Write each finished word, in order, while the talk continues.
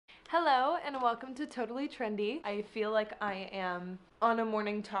Hello and welcome to Totally Trendy. I feel like I am on a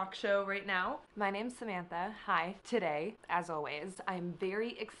morning talk show right now. My name's Samantha. Hi. Today, as always, I'm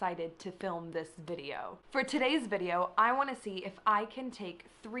very excited to film this video. For today's video, I want to see if I can take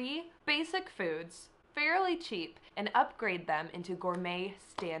 3 basic foods, fairly cheap, and upgrade them into gourmet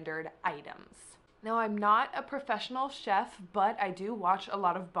standard items. Now, I'm not a professional chef, but I do watch a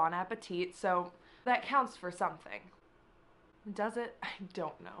lot of Bon Appetit, so that counts for something. Does it? I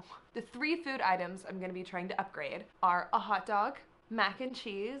don't know. The 3 food items I'm going to be trying to upgrade are a hot dog, mac and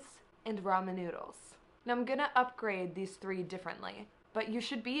cheese, and ramen noodles. Now I'm going to upgrade these 3 differently, but you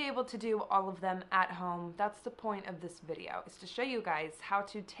should be able to do all of them at home. That's the point of this video, is to show you guys how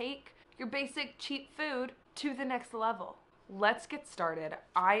to take your basic cheap food to the next level. Let's get started.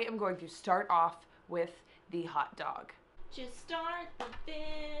 I am going to start off with the hot dog. Just start the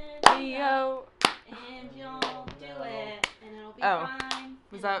video. And you'll do it, and it'll be fine.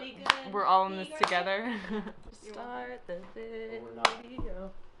 Was that, we're all in this together? Start the video.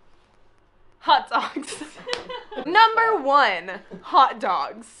 Hot dogs. Number 1, hot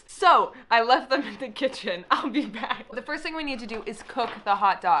dogs. So, I left them in the kitchen. I'll be back. The first thing we need to do is cook the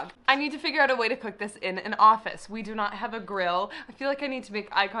hot dog. I need to figure out a way to cook this in an office. We do not have a grill. I feel like I need to make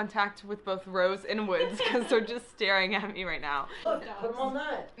eye contact with both Rose and Woods because they're just staring at me right now. Look, put them on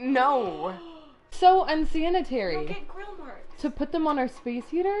that. No. So unsanitary. Don't get grill marks. To put them on our space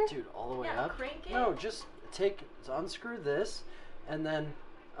heater? Dude, all the way up? Crank it. No, just unscrew this, and then,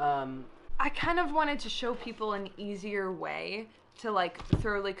 I kind of wanted to show people an easier way to like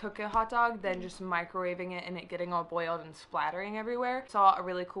thoroughly cook a hot dog than just microwaving it and it getting all boiled and splattering everywhere. Saw a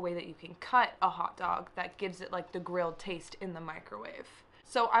really cool way that you can cut a hot dog that gives it like the grilled taste in the microwave.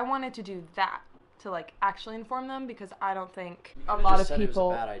 So I wanted to do that to like actually inform them because I don't think a lot of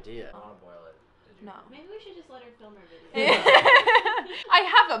people. It was a bad idea. I want to boil it. No. Maybe we should just let her film her video. I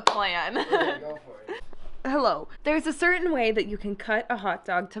have a plan. Okay, go for it. Hello. There's a certain way that you can cut a hot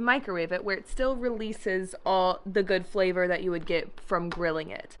dog to microwave it where it still releases all the good flavor that you would get from grilling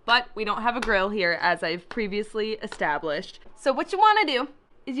it. But we don't have a grill here, as I've previously established. So what you want to do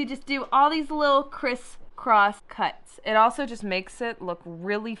is you just do all these little crisscross cuts. It also just makes it look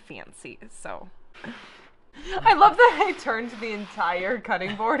really fancy, so... I love that I turned the entire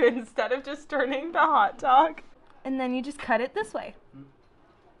cutting board instead of just turning the hot dog. And then you just cut it this way.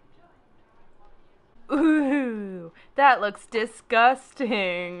 Ooh, that looks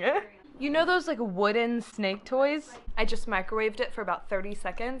disgusting. You know those like wooden snake toys? I just microwaved it for about 30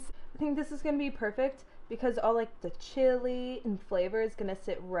 seconds. I think this is gonna be perfect because all like the chili and flavor is gonna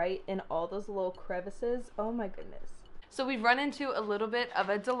sit right in all those little crevices. Oh my goodness. So we've run into a little bit of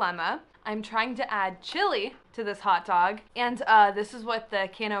a dilemma. I'm trying to add chili to this hot dog, and this is what the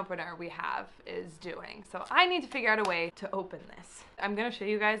can opener we have is doing. So I need to figure out a way to open this. I'm gonna show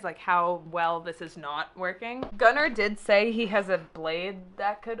you guys like how well this is not working. Gunnar did say he has a blade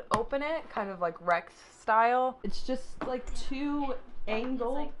that could open it, kind of like Rex style. It's just like too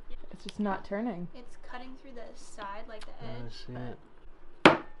angled. It's just not turning. It's cutting through the side, like the I edge. see it.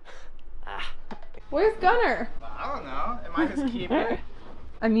 Where's Gunnar? I don't know. Am I his keeper?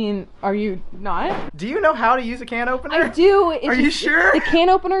 I mean, are you not? Do you know how to use a can opener? I do. Are you sure? The can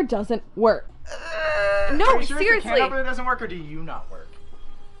opener doesn't work. No, Are you sure seriously. The can opener doesn't work, or do you not work?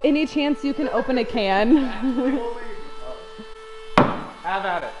 Any chance you can open a can? Have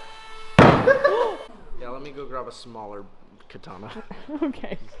at it. Yeah, let me go grab a smaller katana.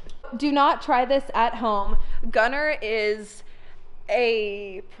 Okay. Do not try this at home. Gunnar is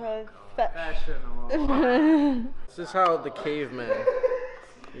a Professional. This is how the cavemen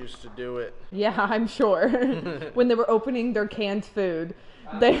used to do it. Yeah, I'm sure. When they were opening their canned food.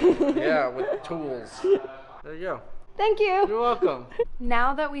 Yeah, with tools. There you go. Thank you. You're welcome.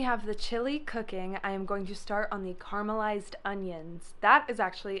 Now that we have the chili cooking, I am going to start on the caramelized onions. That is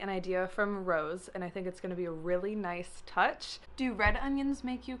actually an idea from Rose, and I think it's going to be a really nice touch. Do red onions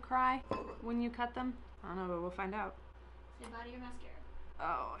make you cry when you cut them? I don't know, but we'll find out. Snip out of your mascara.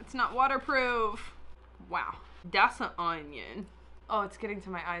 Oh, it's not waterproof. Wow, that's an onion. Oh, it's getting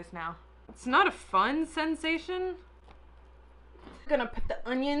to my eyes now. It's not a fun sensation. I'm gonna put the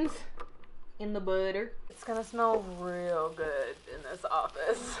onions in the butter. It's gonna smell real good in this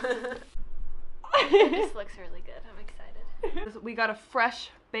office. This looks really good. I'm excited. We got a fresh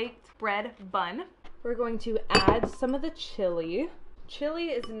baked bread bun. We're going to add some of the chili. Chili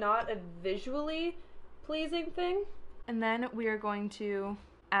is not a visually pleasing thing. And then we are going to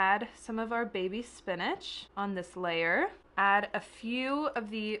add some of our baby spinach on this layer. add a few of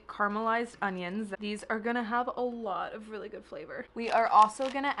the caramelized onions. These are gonna have a lot of really good flavor. We are also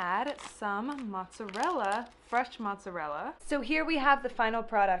gonna add some mozzarella, fresh mozzarella. So here we have the final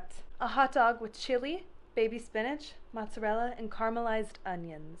product. A hot dog with chili, baby spinach, mozzarella, and caramelized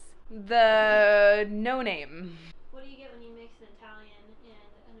onions. The no name. What do you get when you mix an Italian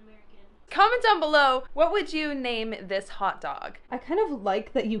and an American? Comment down below, what would you name this hot dog? I kind of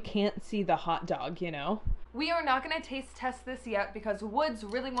like that you can't see the hot dog, you know? We are not gonna taste test this yet because Woods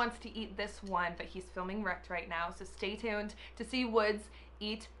really wants to eat this one, but he's filming Wrecked right now, so stay tuned to see Woods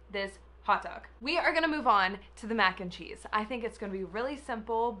eat this hot dog. We are gonna move on to the mac and cheese. I think it's gonna be really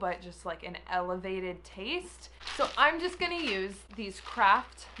simple, but just like an elevated taste. So I'm just gonna use these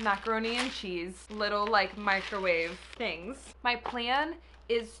Kraft macaroni and cheese little like microwave things. My plan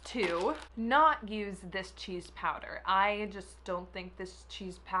is to not use this cheese powder. I just don't think this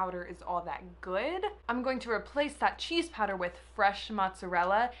cheese powder is all that good. I'm going to replace that cheese powder with fresh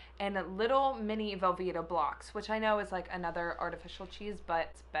mozzarella and little mini Velveeta blocks, which I know is like another artificial cheese, but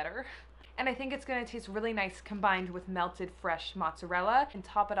it's better. And I think it's gonna taste really nice combined with melted fresh mozzarella, and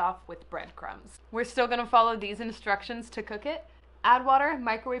top it off with breadcrumbs. We're still gonna follow these instructions to cook it. Add water,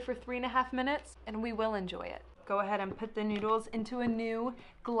 microwave for 3.5 minutes, and we will enjoy it. Go ahead and put the noodles into a new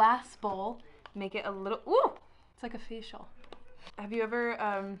glass bowl. Make it a little, ooh, it's like a facial. Have you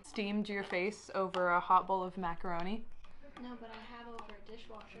ever steamed your face over a hot bowl of macaroni? No, but I have over a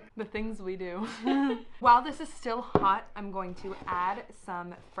dishwasher. The things we do. While this is still hot, I'm going to add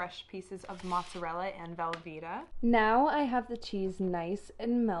some fresh pieces of mozzarella and Velveeta. Now I have the cheese nice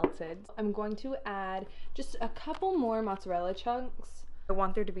and melted. I'm going to add just a couple more mozzarella chunks. I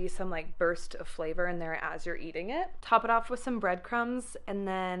want there to be some like burst of flavor in there as you're eating it. Top it off with some breadcrumbs and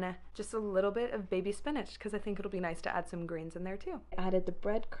then just a little bit of baby spinach because I think it'll be nice to add some greens in there too. Added the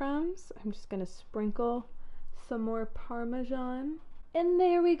breadcrumbs. I'm just gonna sprinkle some more Parmesan. And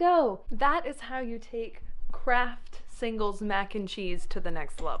there we go. That is how you take Kraft Singles mac and cheese to the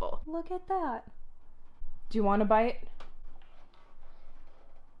next level. Look at that. Do you want a bite?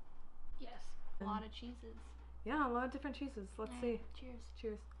 Yes. A lot of cheeses. Yeah, a lot of different cheeses. Let's see. Cheers.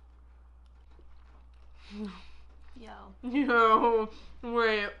 Cheers. Yo. Yo,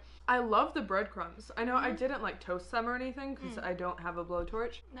 wait. I love the breadcrumbs. I know I didn't like toast them or anything because I don't have a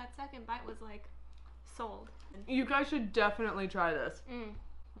blowtorch. That second bite was like sold. You guys should definitely try this.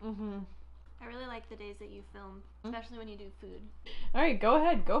 I really like the days that you film, especially when you do food. All right, go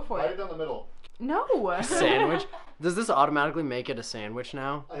ahead. Go for Bite it. it down the middle. No. Sandwich? Does this automatically make it a sandwich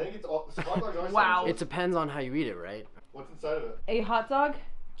now? I think it's all. Hot dogs are Wow. sandwiches. It depends on how you eat it, right? What's inside of it? A hot dog,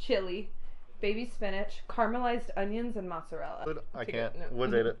 chili, baby spinach, caramelized onions, and mozzarella. I Take can't. it. No.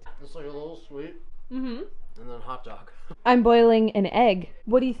 Woods ate it. It's like a little sweet. Mm-hmm. And then hot dog. I'm boiling an egg.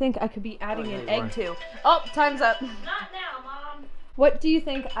 What do you think I could be adding an egg to? Oh, time's up. Not now, Mom. What do you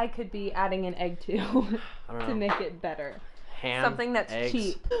think I could be adding an egg to I don't know. to make it better? Ham, Something that's eggs.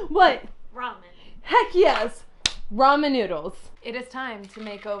 cheap. What? Ramen. Heck yes! Ramen noodles. It is time to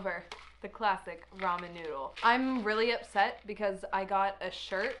make over the classic ramen noodle. I'm really upset because I got a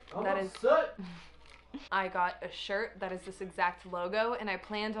shirt that is this exact logo and I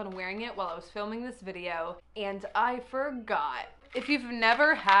planned on wearing it while I was filming this video and I forgot. If you've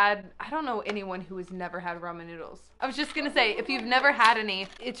never had, I don't know anyone who has never had ramen noodles. I was just gonna say, if you've never had any,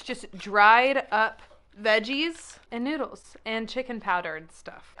 it's just dried up veggies and noodles and chicken powder and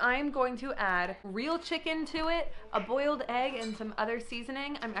stuff. I'm going to add real chicken to it, a boiled egg, and some other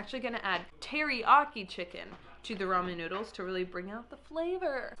seasoning. I'm actually gonna add teriyaki chicken to the ramen noodles to really bring out the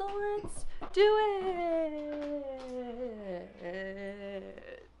flavor. So let's do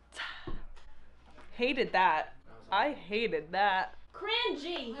it. Hated that. I hated that.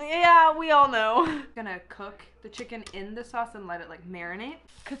 Cringy. Yeah, we all know. Gonna cook the chicken in the sauce and let it like marinate.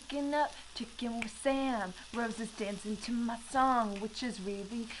 Cooking up chicken with Sam. Roses dancing to my song, which is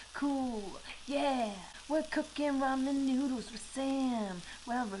really cool. Yeah, we're cooking ramen noodles with Sam.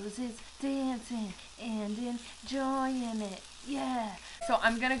 While Roses dancing and enjoying it. Yeah. So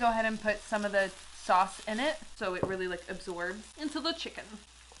I'm gonna go ahead and put some of the sauce in it so it really like absorbs into the chicken.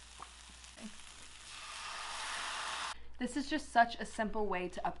 This is just such a simple way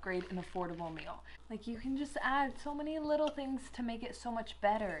to upgrade an affordable meal. Like you can just add so many little things to make it so much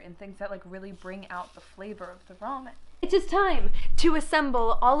better and things that like really bring out the flavor of the ramen. It is time to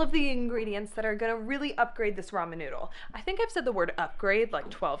assemble all of the ingredients that are gonna really upgrade this ramen noodle. I think I've said the word upgrade like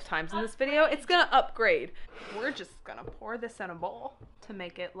 12 times in this video. It's gonna upgrade. We're just gonna pour this in a bowl to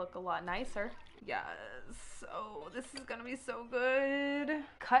make it look a lot nicer. Yes, oh, this is gonna be so good.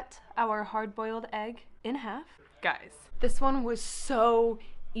 Cut our hard-boiled egg in half. Guys, this one was so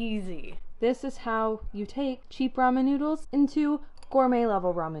easy. This is how you take cheap ramen noodles into gourmet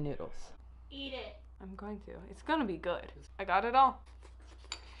level ramen noodles. Eat it. I'm going to. It's gonna be good. I got it all.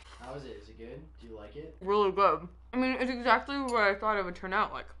 How is it? Is it good? Do you like it? Really good. I mean, it's exactly what I thought it would turn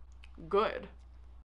out like. Good.